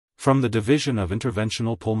From the Division of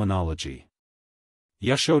Interventional Pulmonology,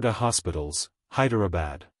 Yashoda Hospitals,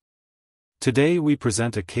 Hyderabad. Today we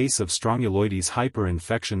present a case of Strongyloides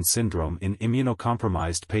hyperinfection syndrome in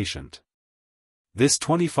immunocompromised patient. This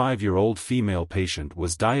 25-year-old female patient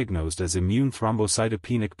was diagnosed as immune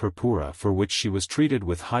thrombocytopenic purpura, for which she was treated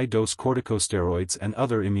with high-dose corticosteroids and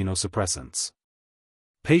other immunosuppressants.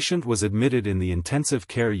 Patient was admitted in the intensive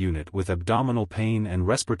care unit with abdominal pain and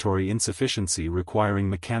respiratory insufficiency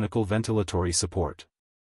requiring mechanical ventilatory support.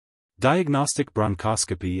 Diagnostic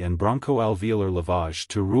bronchoscopy and bronchoalveolar lavage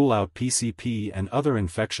to rule out PCP and other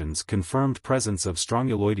infections confirmed presence of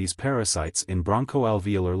Strongyloides parasites in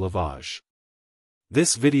bronchoalveolar lavage.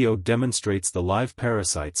 This video demonstrates the live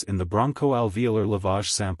parasites in the bronchoalveolar lavage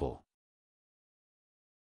sample.